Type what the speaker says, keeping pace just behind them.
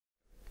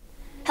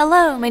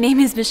Hello, my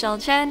name is Michelle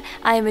Chen.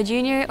 I am a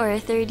junior or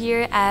a third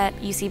year at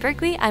UC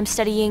Berkeley. I'm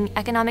studying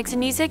economics and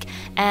music,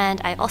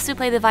 and I also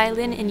play the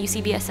violin in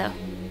UCBSO.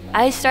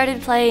 I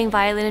started playing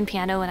violin and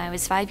piano when I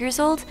was 5 years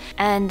old,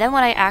 and then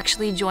when I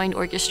actually joined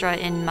orchestra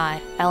in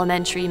my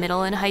elementary,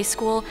 middle, and high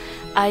school,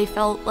 I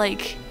felt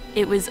like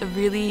it was a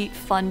really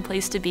fun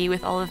place to be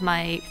with all of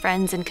my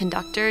friends and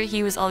conductor.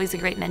 He was always a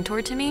great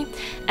mentor to me,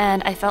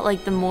 and I felt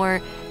like the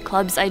more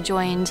clubs I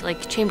joined,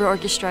 like chamber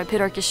orchestra,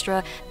 pit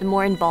orchestra, the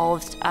more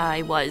involved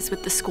I was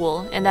with the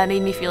school, and that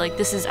made me feel like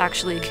this is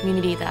actually a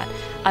community that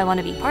I want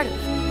to be part of.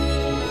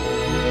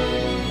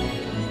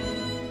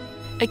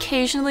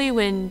 Occasionally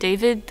when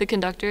David, the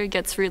conductor,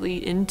 gets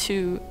really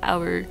into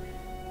our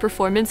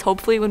performance,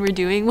 hopefully when we're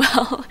doing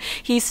well,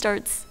 he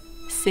starts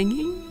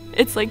singing.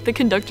 It's like the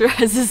conductor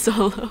has a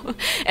solo,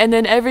 and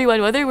then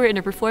everyone, whether we're in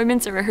a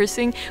performance or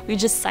rehearsing, we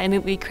just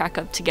silently crack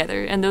up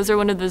together. And those are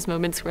one of those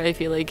moments where I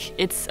feel like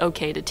it's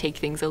okay to take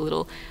things a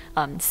little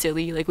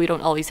silly. Like, we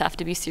don't always have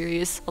to be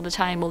serious all the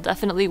time. We'll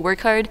definitely work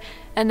hard,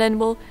 and then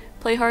we'll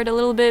play hard a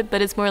little bit,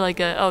 but it's more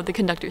like oh, the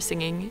conductor's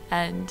singing,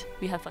 and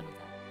we have fun with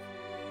that.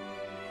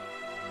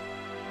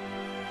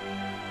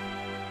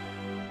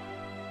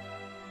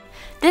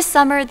 This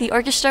summer, the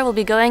orchestra will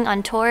be going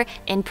on tour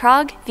in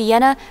Prague,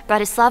 Vienna,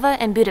 Bratislava,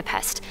 and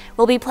Budapest.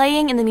 We'll be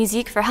playing in the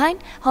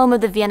Musikverein, home of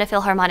the Vienna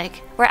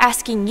Philharmonic. We're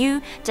asking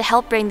you to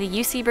help bring the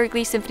UC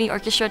Berkeley Symphony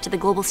Orchestra to the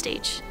global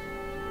stage.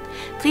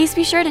 Please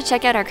be sure to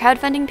check out our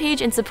crowdfunding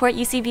page and support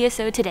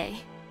UCBSO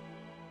today.